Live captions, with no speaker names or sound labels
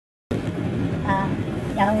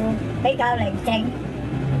又比較寧靜。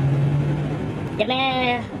有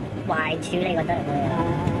咩壞處你覺得會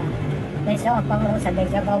你想我講老實定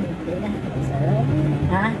想講唔掂咧？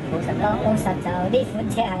老實老實就呢款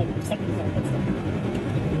車係唔適宜做的士。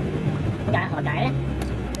何解咧？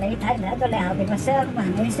你睇唔睇到你後邊個箱行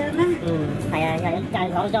李箱啦？係啊，又係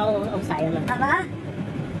講咗好細啊嘛。係嘛？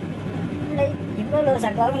你如果老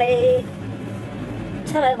實講，你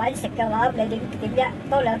出去揾食嘅話，你點啫？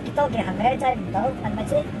多件行李都擠唔到，係咪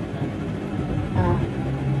先？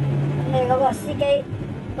你嗰個司機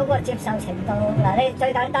嗰個接受程度，嗱你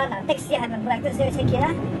最簡單嗱，的士係咪每日都需要清潔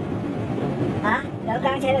啊？兩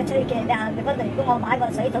間車都清潔，你後邊嗰度如果我買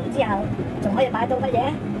個水桶之後，仲可以買到乜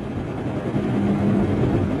嘢？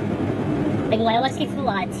另外有個師傅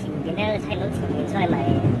話前邊咧睇唔到前面，所以咪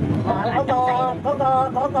嗰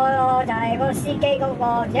個就係嗰個司機嗰個，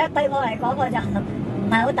而家對我嚟講我就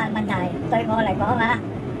唔係好大問題，對我嚟講啊，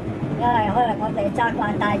因為可能我哋揸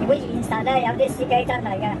慣，但係如果現實咧，有啲司機真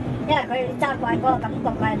係嘅，因為佢揸慣嗰個感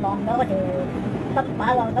覺，佢係望到嗰條燈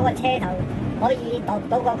把，望到個車頭，可以度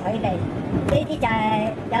到個距離，呢啲就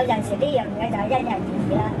係有陣時呢樣嘢就係因人而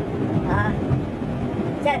異啦，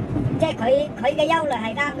即係佢嘅憂慮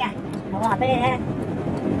係啱嘅。我話俾你聽，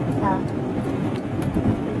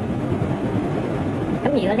咁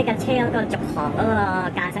如果呢架車嗰個續航嗰個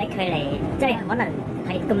駕駛距離，即係可能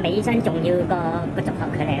係個尾箱重要個續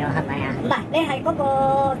航距離咯，係咪啊？唔係，你係嗰個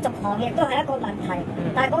續航亦都係一個問題，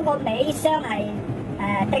但係嗰個尾箱係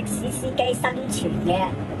的士司機生存嘅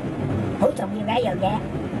好重要嘅一樣嘢。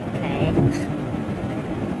OK，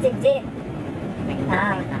 知唔知？明白。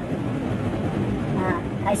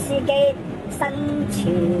係司機生存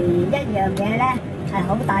一樣嘢咧，係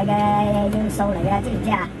好大嘅要素嚟嘅，知唔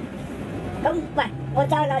知啊？咁喂，我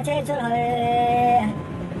揸架車出去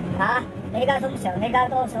你而家通常你而家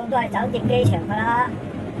多數都係酒店機場噶啦，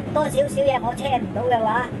多少少嘢我車唔到嘅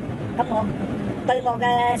話，咁我對我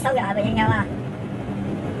嘅收入係咪影響啊？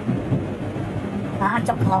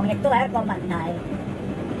續航亦都係一個問題。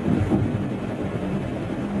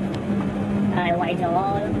係為咗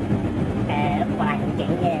環境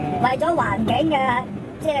嘅，為咗環境嘅，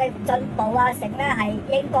即係進步啊，成咧係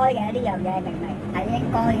應該嘅，呢樣嘢明明係應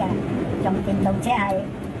該嘅。用電動車係，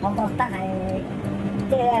我覺得係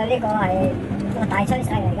即係呢個係個大趨勢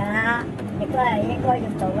嚟㗎啦，亦都係應該要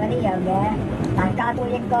做嘅呢樣嘢。大家都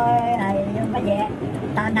應該係要乜嘢？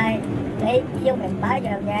但係你要明白一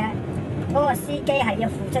樣嘢，嗰個司機係要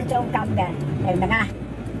付出租金嘅，明唔明啊？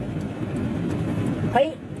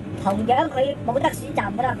佢同樣佢冇得選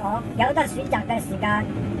擇，冇得講，有得選擇嘅時間，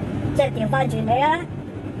即係調翻轉你啊！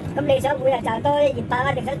咁你想每日賺多200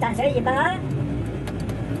啊，定想賺少200啊？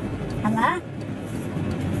係咪啊？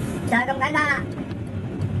就係咁簡單啦。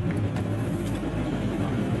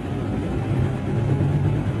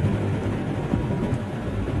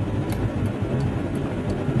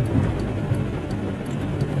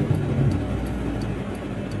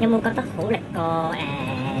有冇覺得好力過呢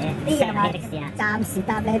樣話的士啊？暫時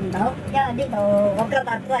答你唔到，因為呢度我今日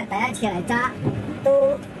都係第一次嚟揸，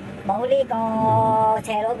都冇呢個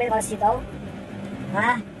斜路俾我試到，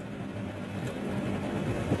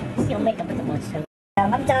有咩咁嘅冇錯？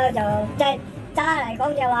咁揸就即係揸嚟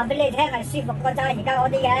講就話俾你聽係舒服過揸而家嗰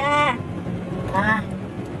啲嘅，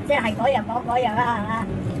即係嗰樣講嗰樣啦，係嘛？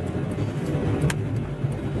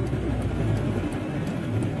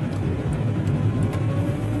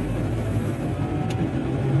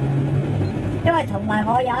因為同埋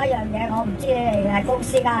我有一樣嘢，我唔知你哋係公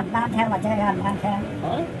司啱唔啱聽，或者係啱唔啱聽。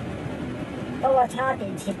嗰個插電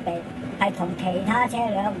設備係同其他車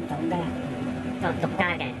輛唔同嘅，獨家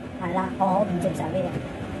嘅。係啦，我好唔接受呢樣。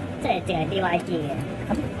即係淨係 BYD 嘅。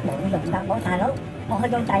咁冇用㗎，我大佬，我去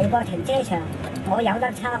到第二個停車場，我有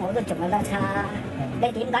得插，我都仲有得插。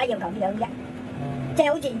你點解要咁樣啫？即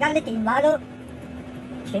係好似而家啲電話都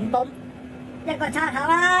全部一個插頭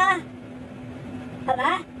啦，係咪？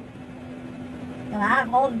係嘛？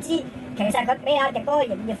我唔知，其實佢比亞迪嗰個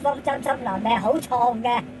營業方針心諗係好錯誤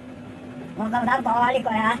嘅。我夠膽講啊呢句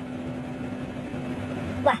啊！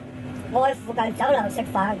喂，我去附近酒樓食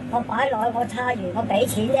飯，我擺落去我叉完，我俾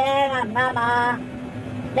錢啫，啱唔啱啊？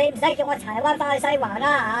你唔使叫我柴灣翻去西環啦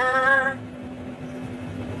嚇！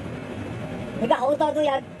而家好多都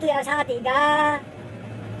有叉電㗎。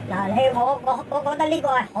嗱，我覺得呢個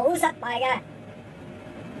係好失敗嘅。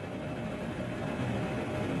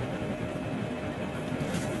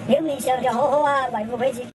表面上就好好啊，維護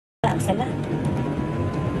佢自己良心啦。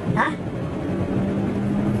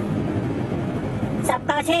10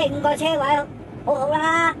架車5個車位，好好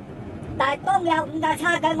啦。但係當有5架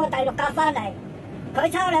叉緊，我第6架翻嚟，佢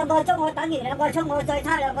叉2個鐘，我等完2個鐘，我再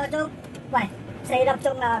叉2個鐘，喂，4粒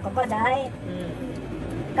鐘啦，哥哥仔。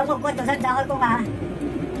咁我嗰度使唔使開工啊？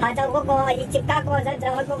下晝嗰個要接家嗰個使唔使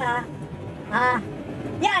開工啊？啊！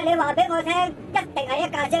因為你話俾我聽，一定係一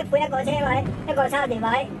架車配一個車位，一個叉電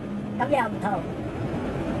位，咁又唔同。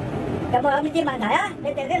有冇諗呢啲問題啊？你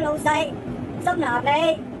哋啲老細心南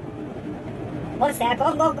你，我成日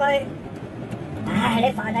講嗰句，唉，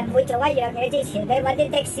你凡係每做一樣嘢之前，你揾啲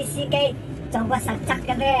的士司機做個實質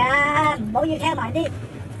嘅咩啊？唔好要聽埋啲，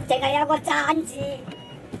淨係有個讚字，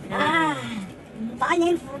唉，唔反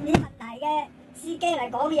映負面問題嘅司機嚟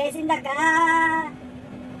講嘢先得㗎。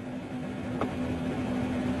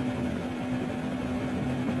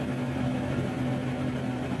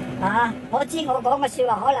我知我講嘅説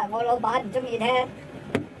話可能我老闆唔中意聽，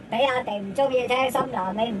比亞迪唔中意聽，深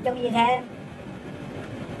南你唔中意聽。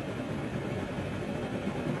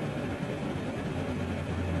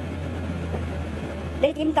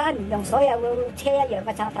你點解唔用所有車一樣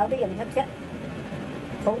嘅插頭都用得啫？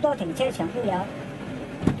好多停車場都有。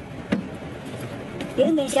表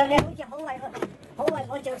面上你好似好為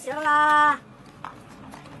我着想啦，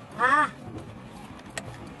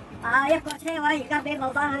一個車位而家俾我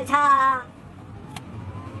翻去叉，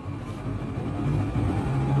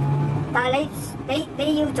但係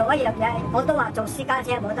你要做一樣嘢，我都話做私家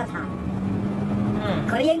車冇得彈。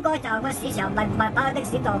佢應該就個市場唔係擺喺的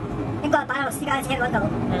士度，應該擺落私家車嗰度。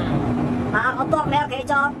我幫你屋企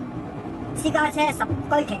裝私家車10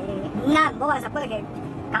居其5啦，唔好話10居其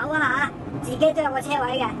9啊，自己都有個車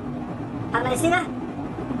位嘅，係咪先啦？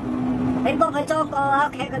你幫佢裝個屋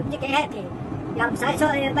企，佢唔知幾 happy。又唔使出去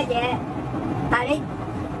乜嘢，但係你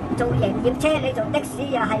做營業車，你做的士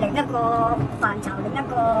又係另一個範疇，另一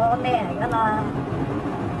個咩嚟㗎嘛？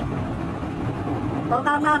我啱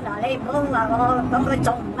啱嗱，你唔好話我講句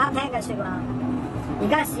仲唔啱聽嘅説話。而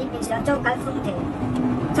家市面上租緊豐田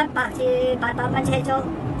700至800蚊車租，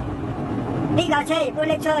呢架車如果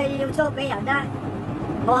拎出去要租俾人咧，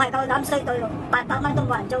我係夠膽衰到800蚊都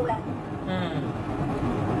冇人租嘅。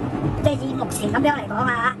即係以目前咁樣嚟講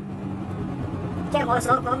啊！即係我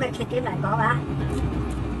所講嘅缺點嚟講啊，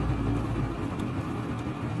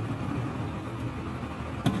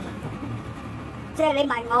即係你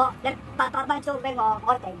問我，你800蚊租俾我，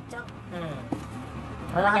我一定唔租。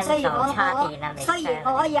雖然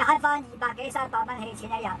我可以慳翻200幾300蚊起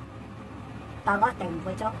錢一日，但我一定唔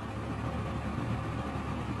會租。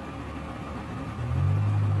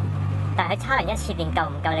但係叉完一次電夠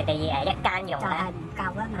唔夠你哋一間用咧？就係唔夠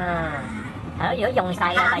啊嘛。係咯，如果用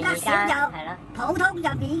晒嘅第二間，係咯，普通就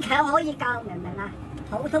勉強可以夠，明唔明啊？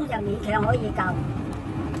普通就勉強可以夠。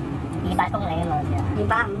200公里啊嘛，好似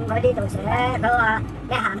250嗰啲到時咧，佢話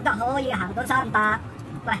你行得好可以行到300，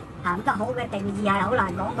喂，行得好嘅定義係好難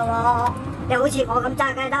講㗎喎。你好似我咁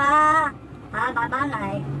揸梗係得啦，慢慢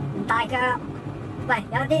嚟，唔大腳。喂，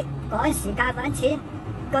有啲趕時間揾錢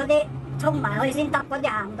嗰啲衝埋去先得嗰啲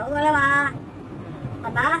行唔到㗎啦嘛，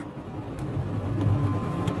係咪？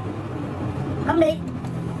咁你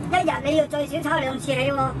一日你要最少抽2次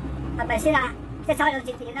氣喎，係咪先啊？即係抽2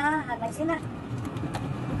次電啦，係咪先啦？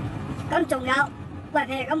咁仲有，喂，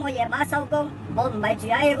譬如咁我夜晚收工，我唔係住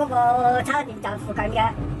喺嗰個叉電站附近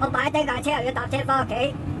嘅，我擺低架車又要搭車翻屋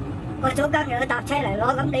企，我早更又要搭車嚟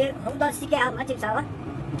攞，咁你好多司機肯唔肯接受啊？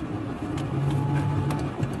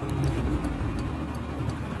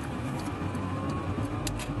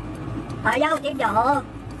優點就好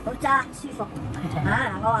揸舒服。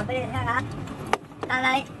我話俾你聽下。但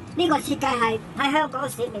係呢個設計係喺香港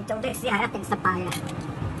市面做的士係一定失敗嘅，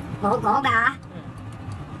我講㗎嚇，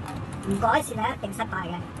唔改善係一定失敗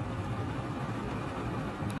嘅。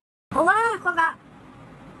好啊，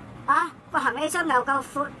個行李箱又夠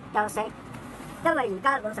闊又食，因為而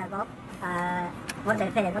家老實講，我哋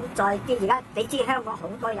譬如咁再啲，而家你知香港好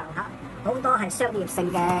多遊客，好多係商業性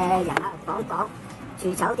嘅人客講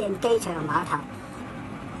住酒店、機場、碼頭，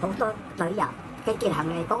好多旅遊嘅件行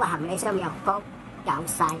李，嗰個行李箱又高。有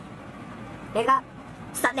細，你而家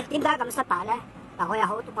實力點解咁失敗咧？嗱，我有一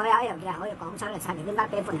樣嘢可以講出嚟，實力點解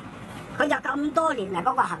悲觀啊？佢就咁多年嚟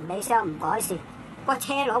嗰個行李箱唔改善，個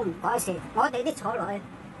車籠唔改善，我哋啲坐落去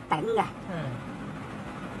頂嘅，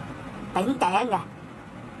頂頂嘅，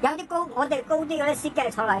有啲我哋高啲嗰啲司機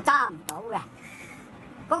坐落嚟揸唔到嘅，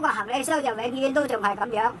嗰個行李箱就永遠都仲係咁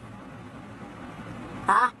樣，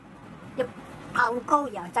要夠高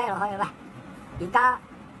然後擠落去喂，而家。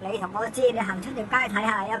你同我知，你行出條街睇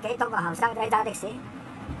下，有幾多個後生仔揸的士，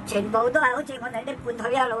全部都係好似我哋啲半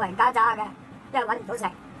退休老人家揸嘅，因為揾唔到食。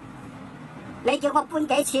你叫我搬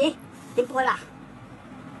幾次，點搬啊？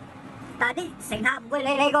但係啲乘客唔會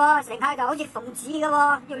理你嘅喎，乘客就好似奉旨嘅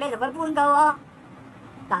喎，要你同佢搬嘅喎。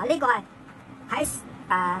嗱，呢個係喺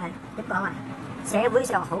點講啊？社會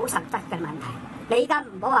上好實質嘅問題。你而家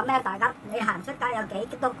唔好話咩大家，你行出街有幾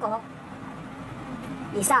多個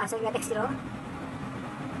20-30歲嘅的士佬？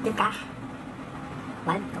點解？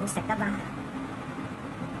揾唔到食啊嘛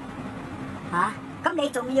嚇！咁你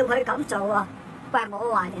仲要佢咁做喎？喂，我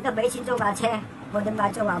話人都俾錢租架車，我點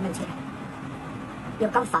解租架咩車？要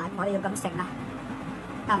咁煩我，要咁食啊？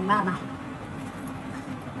啱唔啱啊？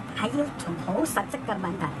係要從好實質嘅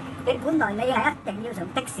問題。你本來你係一定要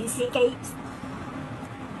從的士司機，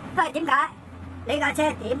因為點解？你架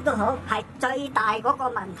車點都好，係最大嗰個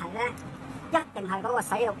問題咧，一定係嗰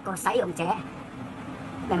個使用者，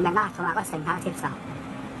明唔明啊？同埋個乘客接受。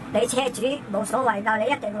你車主冇所謂㗎，你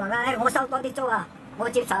一定話啦，我收多啲租啊，我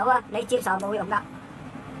接受啊，你接受冇用㗎，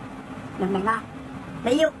明唔明啊？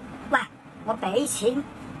你要喂，我俾錢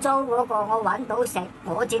租嗰個，我揾到食，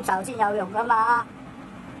我接受先有用㗎嘛？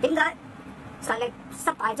點解實力失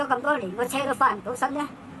敗咗咁多年，個車都翻唔到身咧？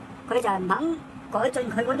佢就係唔肯改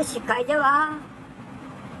進佢嗰啲設計啫嘛，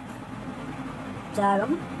就係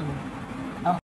咁。